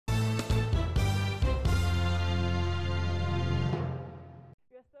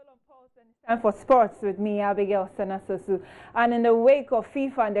Time for sports with me, Abigail Senasosu. And in the wake of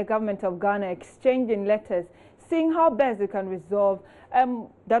FIFA and the government of Ghana exchanging letters, seeing how best they can resolve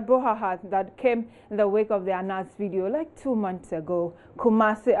that brouhaha that came in the wake of the announced video like 2 months ago,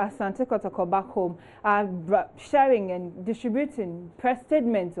 Kumasi Asante Kotoko back home are sharing and distributing press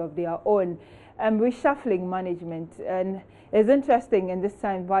statements of their own, reshuffling management. And it's interesting in this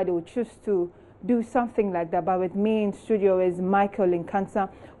time why they would choose to do something like that. But with me in studio is Michael Inkansa,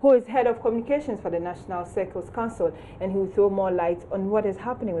 who is head of communications for the National Circles Council, and he will throw more light on what is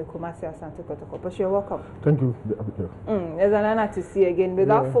happening with Kumasi Asante Kotoko. But you're welcome. Thank you. It's an honor to see you again.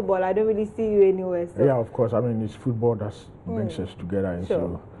 Without football, I don't really see you anywhere. So. Yeah, of course. I mean, it's football that brings us together, and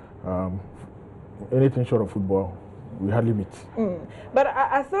so anything short of football, we hardly meet. But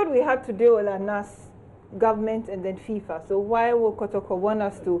I thought we had to deal with NAS government and then FIFA. So why would Kotoko want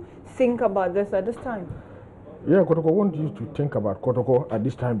us to think about this at this time? Yeah, Kotoko want you to think about Kotoko at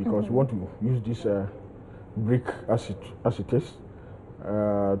this time because we want to use this brick as it is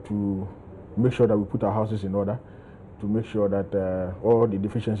to make sure that we put our houses in order, to make sure that all the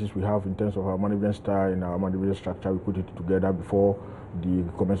deficiencies we have in terms of our management style and our management structure, we put it together before the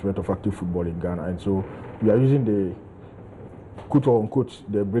commencement of active football in Ghana. And so we are using the quote-unquote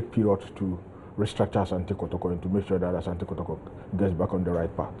the break period to restructure Asante Kotoko and to make sure that Asante Kotoko gets back on the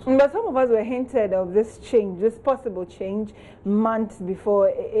right path. But some of us were hinted of this change, this possible change, months before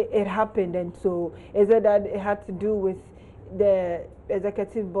it happened. And so is it that it had to do with the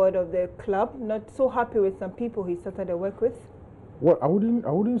executive board of the club not so happy with some people he started to work with? Well, I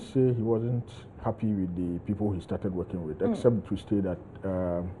wouldn't say he wasn't happy with the people he started working with, except to say that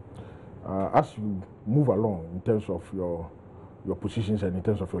as you move along in terms of your positions and in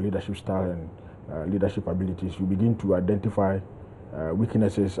terms of your leadership style and leadership abilities, you begin to identify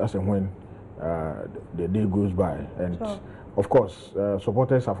weaknesses as and when the day goes by. And of course,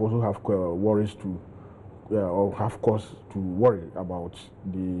 supporters have also have worries to or have cause to worry about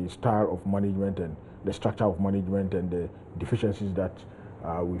the style of management and the structure of management and the deficiencies that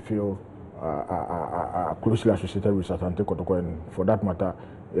we feel are closely associated with Asante Kotoko. And for that matter,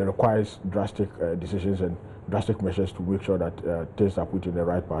 it requires drastic decisions and drastic measures to make sure that things are put in the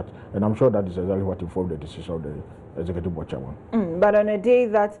right path. And I'm sure that is exactly what informed the decision of the executive board chairman. But on a day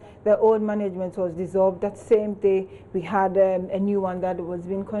that the old management was dissolved, that same day we had a new one that was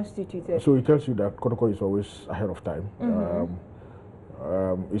being constituted. So it tells you that Kotoko is always ahead of time.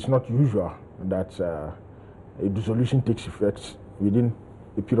 It's not usual that a dissolution takes effect within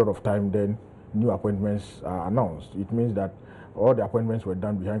a period of time, then new appointments are announced. It means that all the appointments were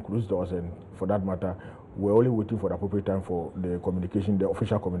done behind closed doors, and for that matter, we're only waiting for the appropriate time for the communication, the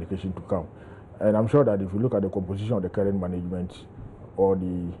official communication to come. And I'm sure that if you look at the composition of the current management or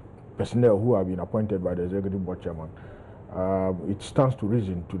the personnel who have been appointed by the executive board chairman, it stands to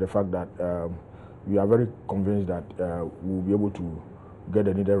reason to the fact that we are very convinced that we'll be able to get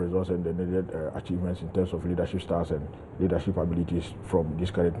the needed results and the needed achievements in terms of leadership styles and leadership abilities from this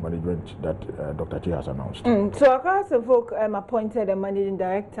current management that Dr. T has announced. So across the folk appointed a managing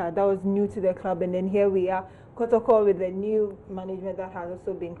director that was new to the club, and then here we are, Kotoko, with the new management that has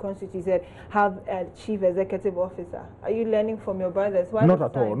also been constituted, have a chief executive officer. Are you learning from your brothers? Why not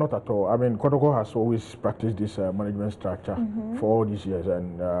at all, not at all. I mean, Kotoko has always practiced this management structure for all these years,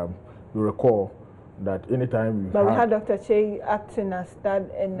 and you recall that anytime we had Dr. Che acting as that.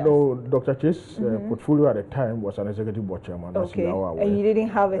 No, Dr. Che's portfolio at the time was an executive board chairman. Okay, and you didn't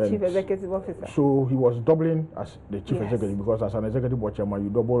have a chief executive officer. So he was doubling as the chief executive, because as an executive board chairman, you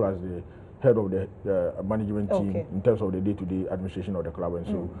double as the head of the management team in terms of the day-to-day administration of the club. And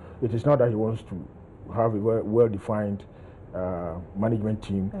so it is not that he wants to have a well-defined management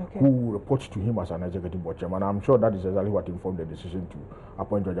team who reports to him as an executive board chairman. I'm sure that is exactly what informed the decision to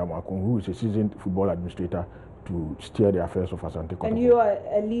appoint George Amoako, who is a seasoned football administrator, to steer the affairs of Asante Kotoko. And you are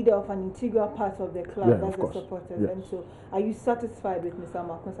a leader of an integral part of the club, that's the supporters. Yes. And so are you satisfied with Mr.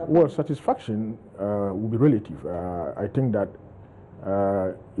 Amako's appointment? Well, satisfaction will be relative. I think that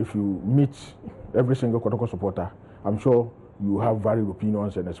if you meet every single Kotoko supporter, I'm sure you have varied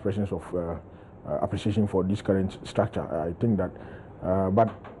opinions and expressions of appreciation for this current structure. I think that,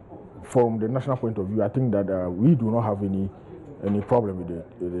 but from the national point of view, I think that we do not have any problem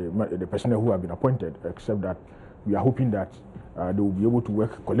with the personnel who have been appointed, except that we are hoping that they will be able to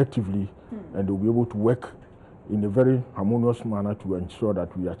work collectively and they will be able to work in a very harmonious manner to ensure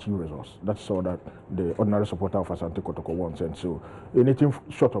that we achieve results. That's all that the ordinary supporter of Asante Kotoko wants. And so anything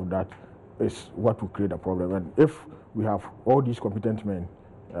short of that is what will create a problem. And if we have all these competent men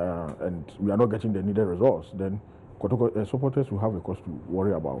and we are not getting the needed results, then Kotoko supporters will have a cause to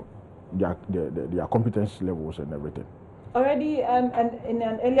worry about their competence levels and everything. Already, and in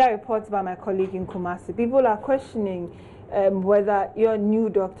an earlier report by my colleague in Kumasi, people are questioning whether your new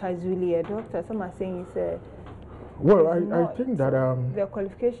doctor is really a doctor. Some are saying it's a... Well, I think that... their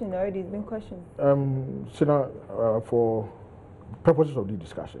qualification already has been questioned. Sina, for purposes of the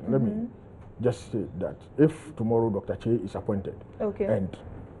discussion, let me just say that if tomorrow Dr. Che is appointed and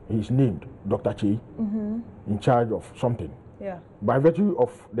he's named Dr. Che in charge of something, by virtue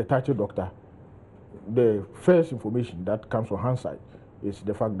of the title doctor, the first information that comes from hindsight is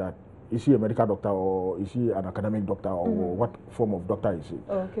the fact that is he a medical doctor or is he an academic doctor or what form of doctor is he?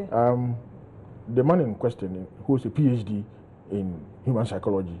 The man in question holds a PhD in human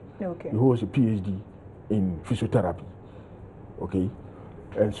psychology. He holds a PhD in physiotherapy.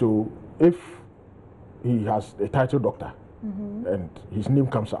 And so if he has a title doctor and his name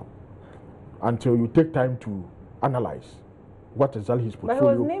comes up, until you take time to analyze what exactly his portfolio...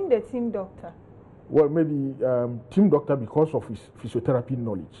 But he was named a team doctor. Well, maybe team doctor because of his physiotherapy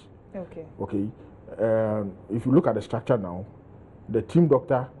knowledge. If you look at the structure now, the team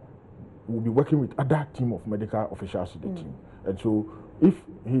doctor will be working with other team of medical officials in the team. And so if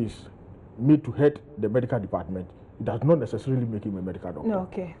he's made to head the medical department, it does not necessarily make him a medical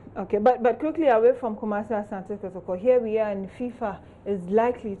doctor. But quickly away from Kumasi Asante Kotoko, here we are, and FIFA is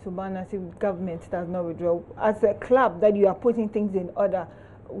likely to ban us if government does not withdraw. As a club that you are putting things in order,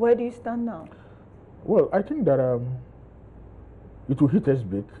 where do you stand now? Well, I think that it will hit us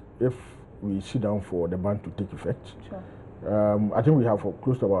big if we sit down for the ban to take effect. I think we have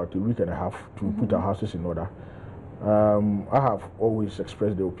close to about a week and a half to put our houses in order. I have always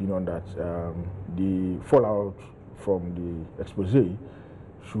expressed the opinion that the fallout from the expose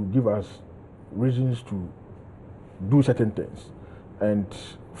should give us reasons to do certain things. And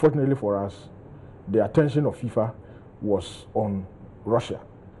fortunately for us, the attention of FIFA was on Russia.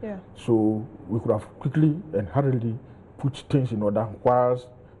 So we could have quickly and hurriedly put things in order whilst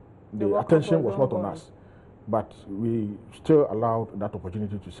the attention was not on us. But we still allowed that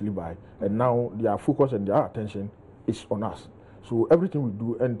opportunity to slip by. And now their focus and their attention is on us. So everything we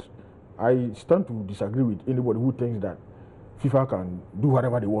do, and I stand to disagree with anybody who thinks that FIFA can do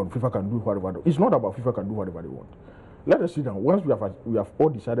whatever they want. FIFA can do whatever they want. It's not about FIFA can do whatever they want. Let us sit down. Once we have all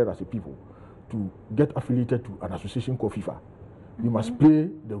decided as a people to get affiliated to an association called FIFA, we must play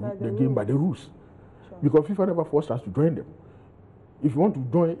the game by the rules. Because FIFA never forced us to join them. If you want to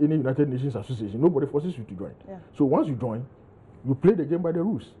join any United Nations association, nobody forces you to join. So once you join, you play the game by the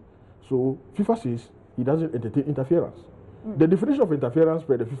rules. So FIFA says it doesn't entertain interference. The definition of interference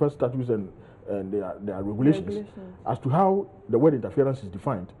by the FIFA statutes and their regulations as to how the word interference is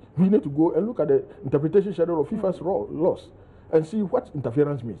defined, we need to go and look at the interpretation schedule of FIFA's laws and see what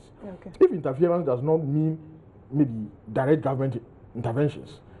interference means. If interference does not mean maybe direct government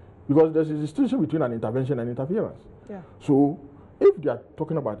interventions, because there's a distinction between an intervention and interference. So if they are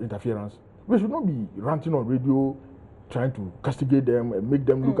talking about interference, we should not be ranting on radio trying to castigate them and make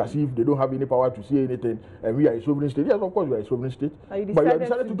them look as if they don't have any power to say anything, and we are a sovereign state. Yes, of course we are a sovereign state, but we have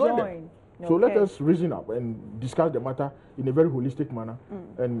decided to join them. So let us reason up and discuss the matter in a very holistic manner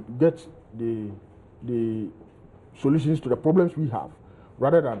and get the solutions to the problems we have,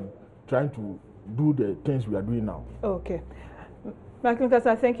 rather than trying to do the things we are doing now.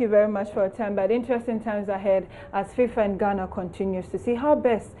 Mr. Thank you very much for your time. But interesting times ahead as FIFA and Ghana continues to see how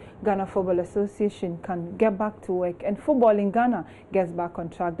best Ghana Football Association can get back to work and football in Ghana gets back on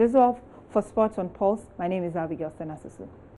track. This is all for Sports on Pulse. My name is Abigail Senasusu.